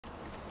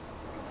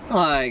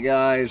Hi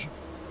guys,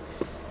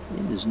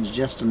 it is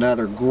just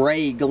another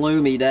gray,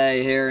 gloomy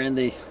day here in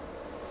the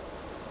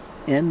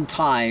end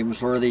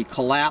times, or the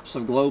collapse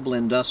of global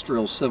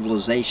industrial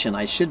civilization,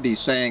 I should be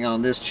saying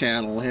on this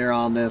channel here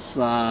on this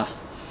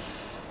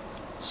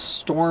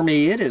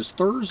stormy, it is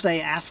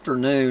Thursday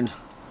afternoon.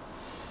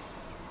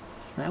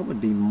 That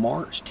would be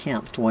March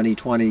 10th,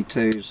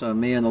 2022. So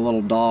me and the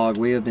little dog,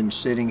 we have been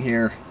sitting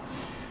here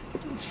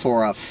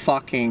for a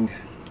fucking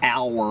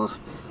hour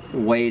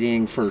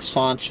waiting for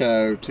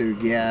Sancho to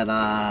get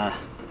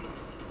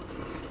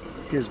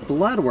his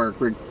blood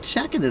work. We're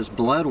checking his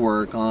blood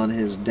work on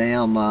his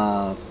damn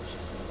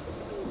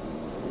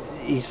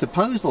he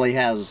supposedly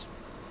has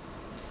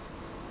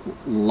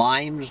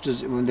Lyme's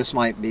disease. This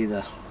might be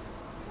the...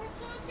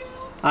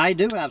 I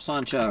do have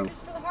Sancho. Just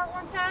for the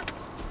heartworm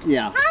test?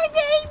 Yeah. Hi,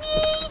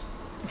 baby!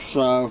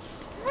 So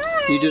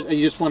Hi.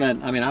 you just want to,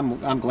 I mean,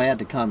 I'm glad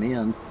to come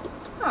in.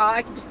 Oh,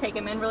 I can just take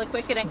him in really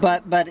quick.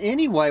 But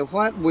anyway,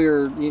 what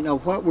we're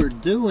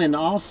doing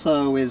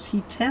also is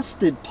he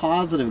tested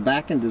positive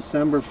back in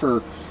December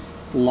for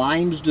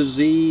Lyme's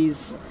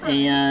disease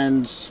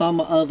and some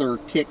other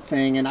tick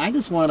thing, and I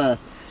just want to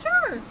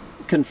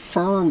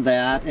confirm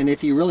that, and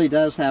if he really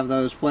does have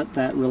those, what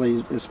that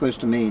really is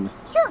supposed to mean.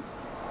 Sure.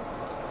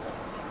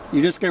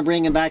 You're just gonna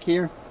bring him back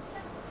here?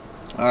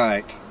 All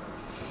right.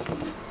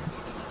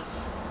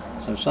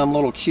 So some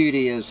little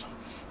cutie is,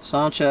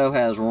 Sancho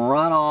has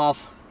run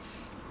off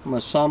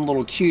with some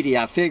little cutie.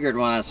 I figured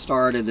when I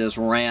started this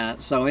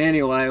rant. So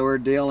anyway, we're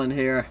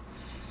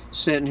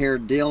sitting here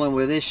dealing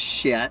with this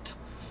shit,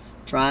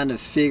 trying to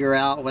figure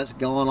out what's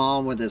going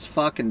on with this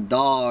fucking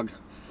dog.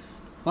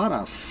 What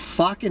a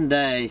fucking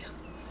day.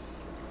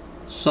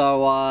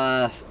 So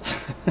I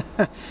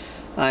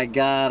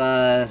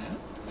got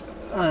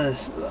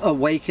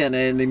awakened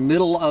in the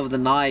middle of the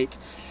night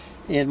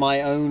in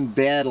my own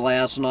bed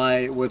last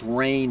night with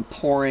rain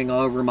pouring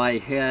over my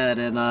head,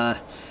 and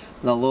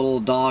the little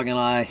dog and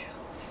I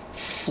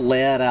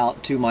fled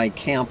out to my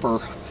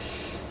camper,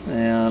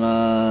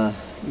 and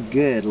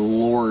good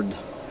Lord,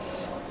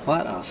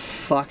 what a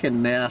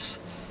fucking mess.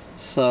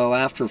 So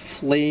after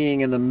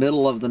fleeing in the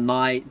middle of the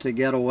night to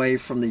get away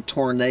from the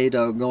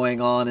tornado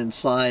going on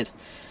inside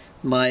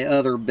my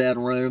other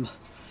bedroom,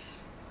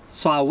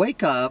 so I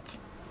wake up,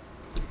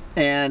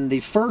 and the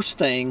first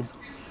thing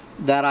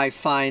that I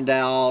find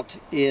out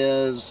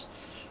is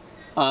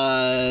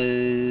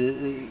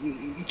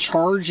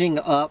charging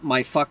up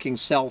my fucking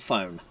cell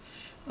phone.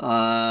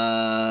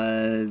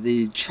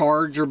 The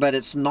charger, but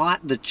it's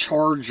not the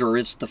charger,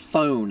 it's the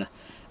phone.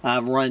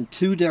 I've run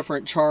two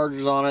different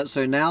chargers on it,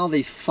 so now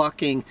the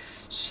fucking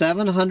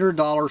 $700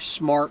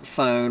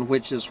 smartphone,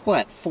 which is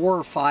what, 4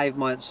 or 5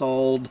 months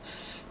old,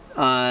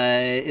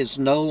 is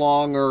no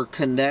longer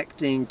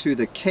connecting to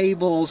the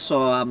cable,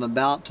 so I'm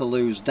about to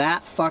lose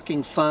that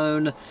fucking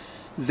phone.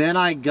 Then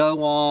I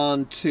go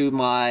on to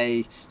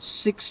my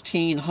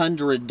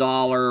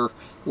 $1,600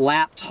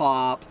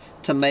 laptop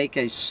to make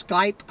a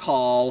Skype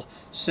call,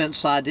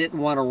 since I didn't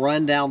want to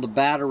run down the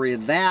battery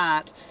of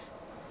that.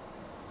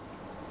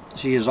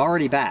 She is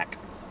already back.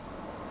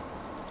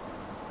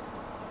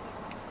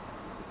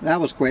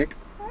 That was quick.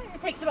 It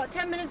takes about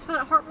 10 minutes for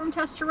that heartworm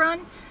test to run,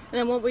 and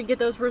then when we get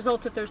those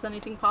results, if there's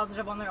anything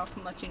positive on there, I'll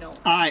come let you know.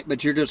 Alright,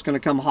 but you're just going to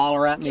come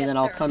holler at me, yes, then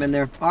I'll come in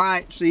there.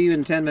 Alright, see you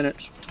in 10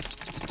 minutes.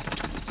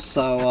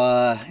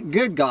 So,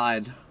 good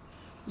God.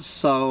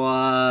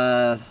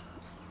 So,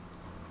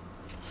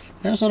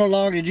 this little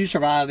dog, did you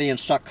survive being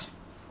stuck?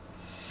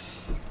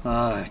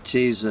 Oh,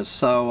 Jesus.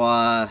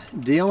 So,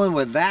 dealing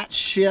with that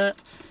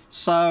shit.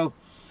 So,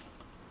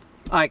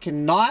 I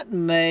cannot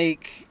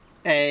make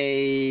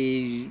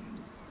a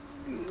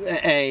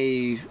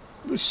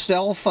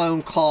cell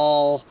phone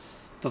call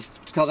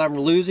because I'm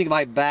losing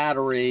my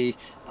battery.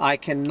 I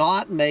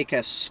cannot make a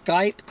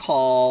Skype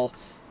call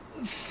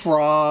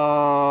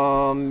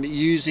from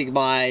using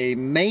my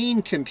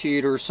main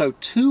computer, so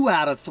 2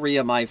 out of 3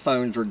 of my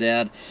phones are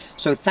dead.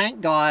 So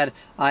thank God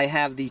I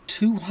have the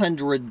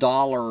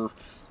 $200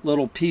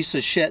 little piece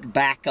of shit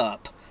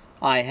backup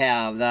I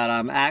have, that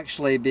I'm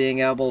actually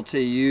being able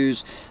to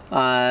use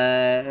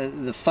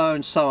the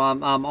phone. So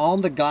I'm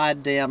on the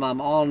goddamn,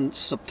 I'm on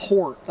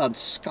support, on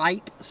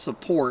Skype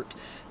support,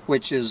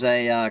 which is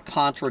a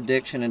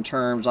contradiction in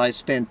terms. I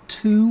spend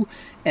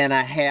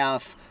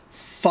 2.5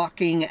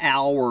 fucking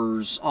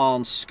hours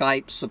on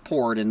Skype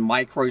support in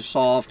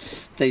Microsoft.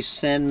 They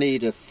send me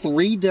to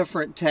 3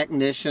 different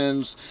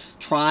technicians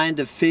trying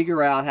to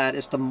figure out how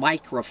it's the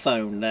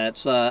microphone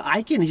that's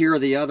I can hear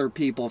the other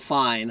people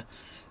fine,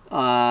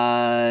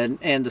 and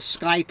the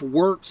Skype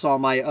works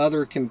on my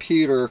other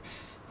computer.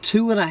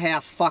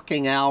 2.5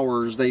 fucking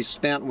hours they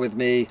spent with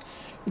me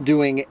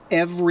doing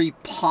every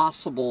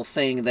possible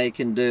thing they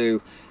can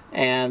do,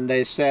 and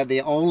they said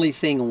the only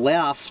thing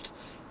left,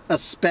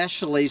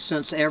 especially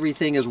since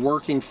everything is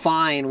working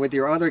fine with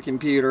your other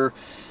computer,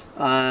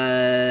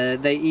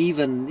 they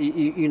even,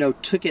 you know,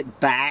 took it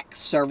back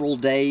several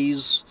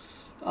days.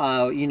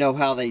 You know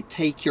how they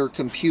take your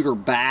computer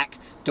back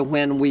to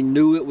when we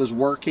knew it was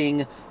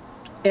working.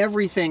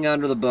 Everything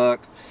under the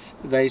book.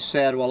 they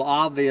said, well,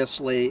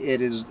 obviously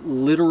it is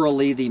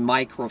literally the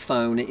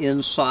microphone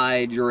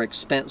inside your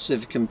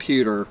expensive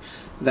computer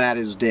that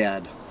is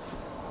dead.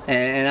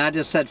 And I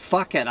just said,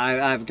 fuck it,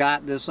 I've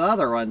got this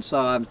other one. So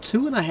I'm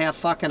 2.5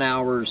 fucking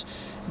hours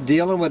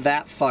dealing with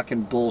that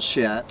fucking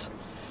bullshit.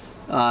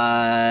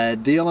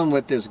 Dealing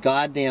with this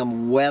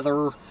goddamn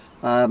weather.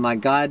 My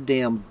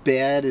goddamn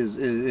bed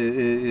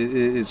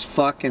is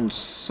fucking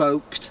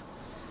soaked.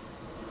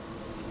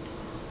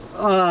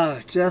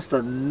 Just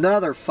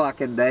another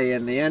fucking day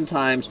in the end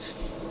times.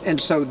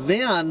 And so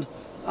then,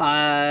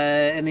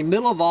 in the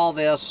middle of all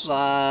this,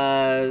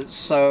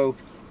 so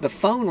the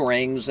phone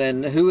rings,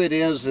 and who it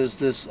is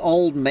this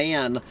old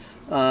man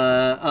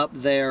up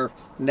there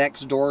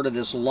next door to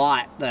this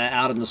lot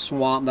out in the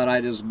swamp that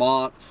I just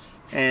bought.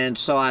 And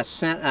so I'd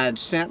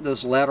sent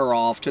this letter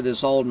off to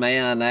this old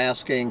man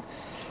asking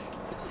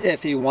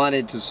if he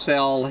wanted to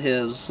sell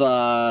his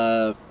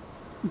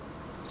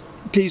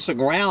piece of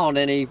ground,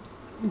 and he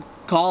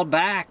called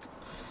back.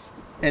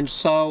 And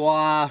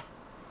so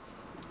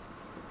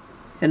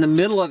in the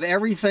middle of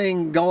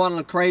everything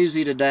going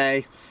crazy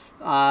today,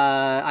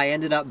 I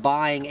ended up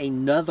buying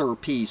another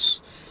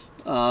piece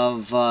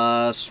of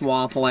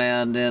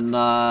swampland in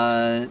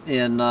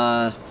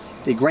the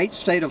great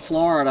state of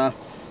Florida.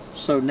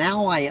 So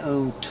now I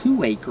own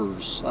 2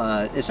 acres.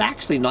 It's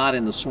actually not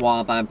in the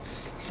swamp. I'm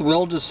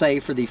thrilled to say,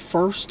 for the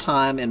first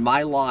time in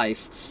my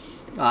life,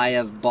 I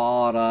have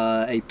bought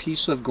a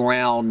piece of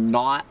ground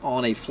not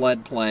on a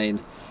floodplain.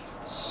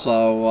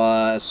 So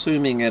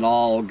assuming it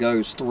all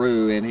goes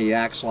through and he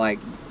acts like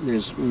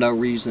there's no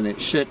reason it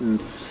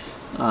shouldn't,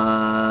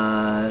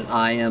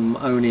 I am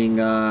owning,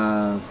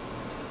 I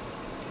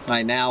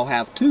now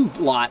have 2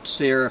 lots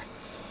here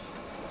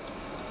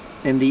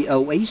in the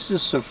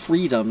oasis of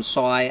freedom.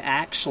 So I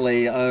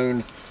actually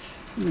own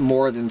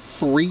more than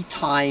 3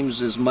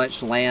 times as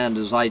much land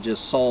as I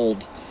just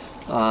sold,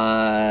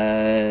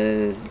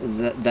 that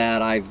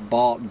I've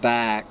bought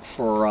back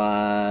for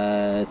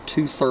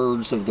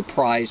 2/3 of the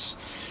price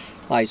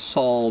I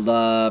sold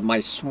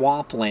my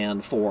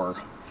swampland for.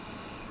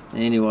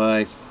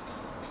 Anyway,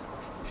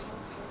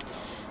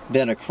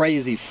 been a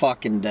crazy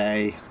fucking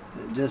day,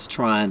 just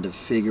trying to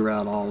figure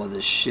out all of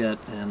this shit.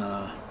 And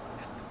there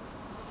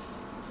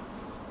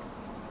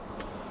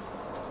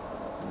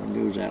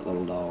goes that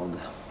little dog.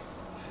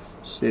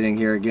 Sitting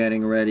here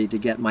getting ready to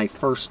get my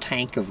first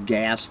tank of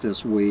gas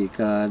this week.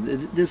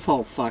 This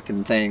whole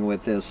fucking thing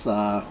with this,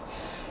 I'm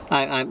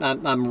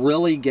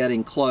really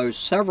getting close.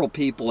 Several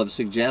people have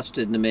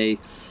suggested to me,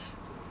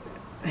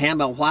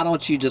 Hambo, why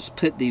don't you just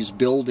put these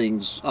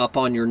buildings up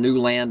on your new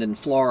land in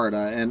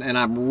Florida? And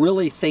I'm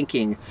really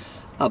thinking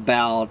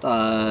about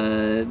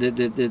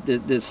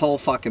this whole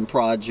fucking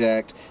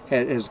project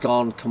has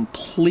gone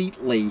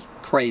completely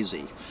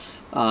crazy.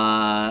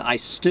 I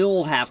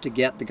still have to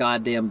get the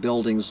goddamn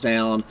buildings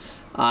down.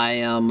 I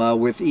am,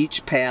 with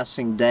each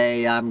passing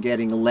day, I'm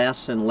getting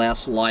less and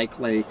less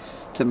likely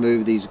to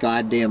move these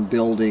goddamn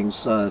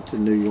buildings to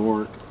New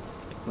York.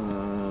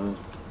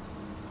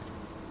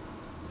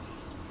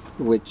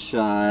 Which,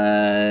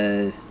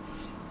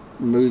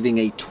 moving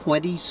a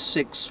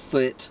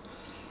 26-foot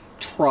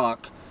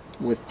truck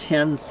with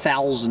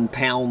 10,000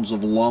 pounds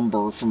of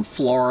lumber from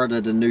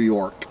Florida to New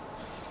York.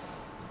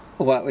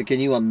 What, can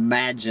you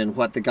imagine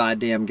what the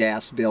goddamn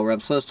gas bill?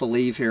 I'm supposed to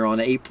leave here on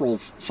April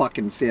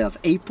fucking 5th.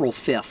 April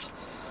 5th.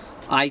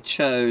 I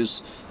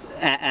chose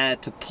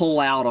to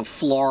pull out of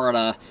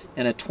Florida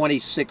in a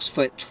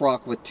 26-foot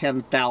truck with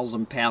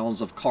 10,000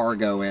 pounds of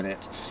cargo in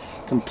it.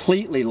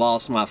 Completely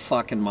lost my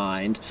fucking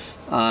mind.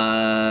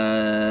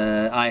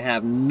 I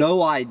have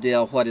no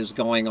idea what is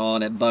going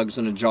on at Bugs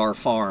in a Jar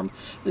Farm.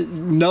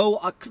 No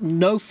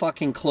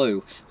fucking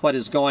clue what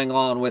is going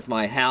on with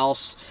my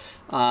house.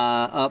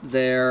 Up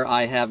there.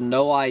 I have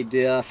no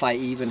idea if I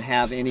even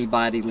have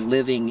anybody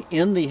living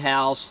in the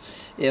house.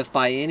 If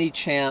by any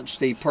chance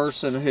the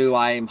person who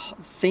I'm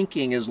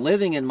thinking is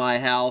living in my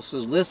house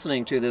is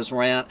listening to this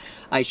rant,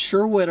 I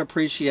sure would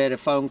appreciate a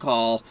phone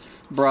call,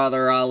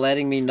 brother,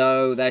 letting me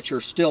know that you're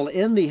still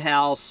in the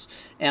house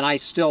and I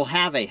still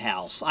have a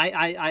house.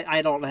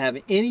 I don't have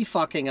any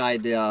fucking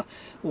idea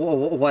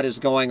what is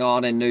going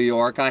on in New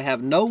York. I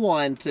have no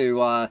one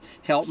to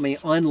help me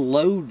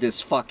unload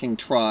this fucking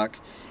truck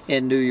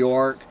in New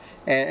York,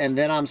 and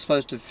then I'm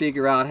supposed to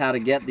figure out how to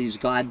get these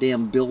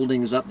goddamn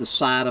buildings up the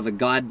side of a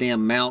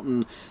goddamn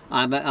mountain.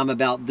 I'm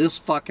about this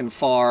fucking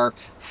far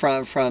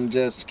from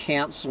just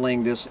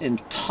canceling this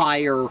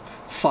entire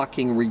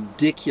fucking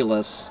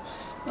ridiculous,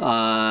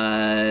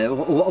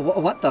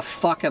 what the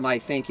fuck am I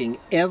thinking?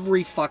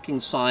 Every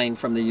fucking sign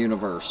from the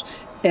universe,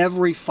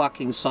 every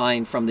fucking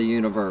sign from the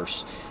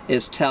universe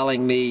is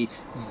telling me,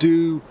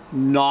 do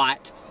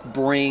not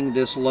bring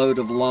this load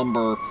of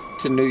lumber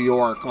to New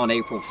York on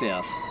April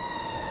 5th.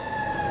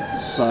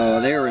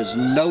 So there is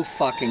no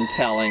fucking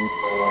telling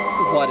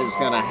what is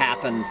going to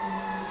happen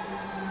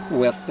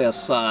with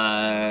this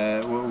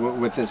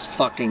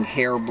fucking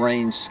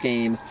harebrained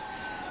scheme.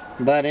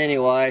 But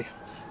anyway,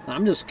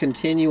 I'm just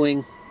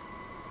continuing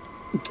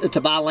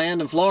to buy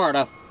land in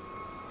Florida.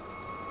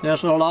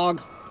 Yes, little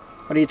dog.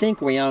 What do you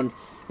think we own?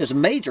 It's a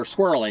major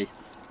squirrely.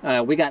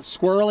 We got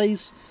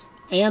squirrelies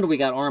and we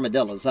got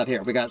armadillos up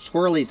here. We got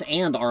squirrelies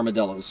and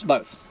armadillos,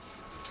 both.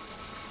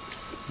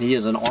 He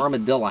is an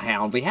armadillo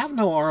hound. We have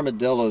no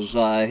armadillos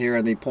here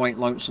in the Point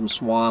Lonesome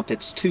Swamp.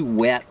 It's too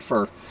wet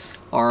for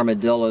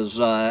armadillos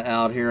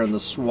out here in the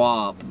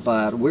swamp,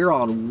 but we're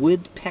on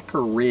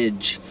Woodpecker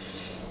Ridge.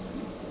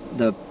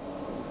 The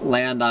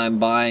land I'm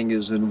buying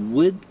is in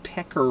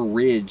Woodpecker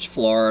Ridge,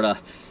 Florida.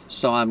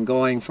 So I'm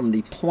going from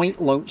the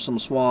Point Lonesome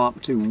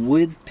Swamp to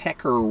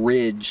Woodpecker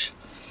Ridge.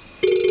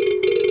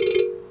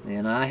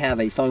 And I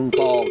have a phone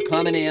call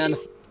coming in.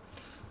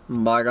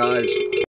 Bye, guys.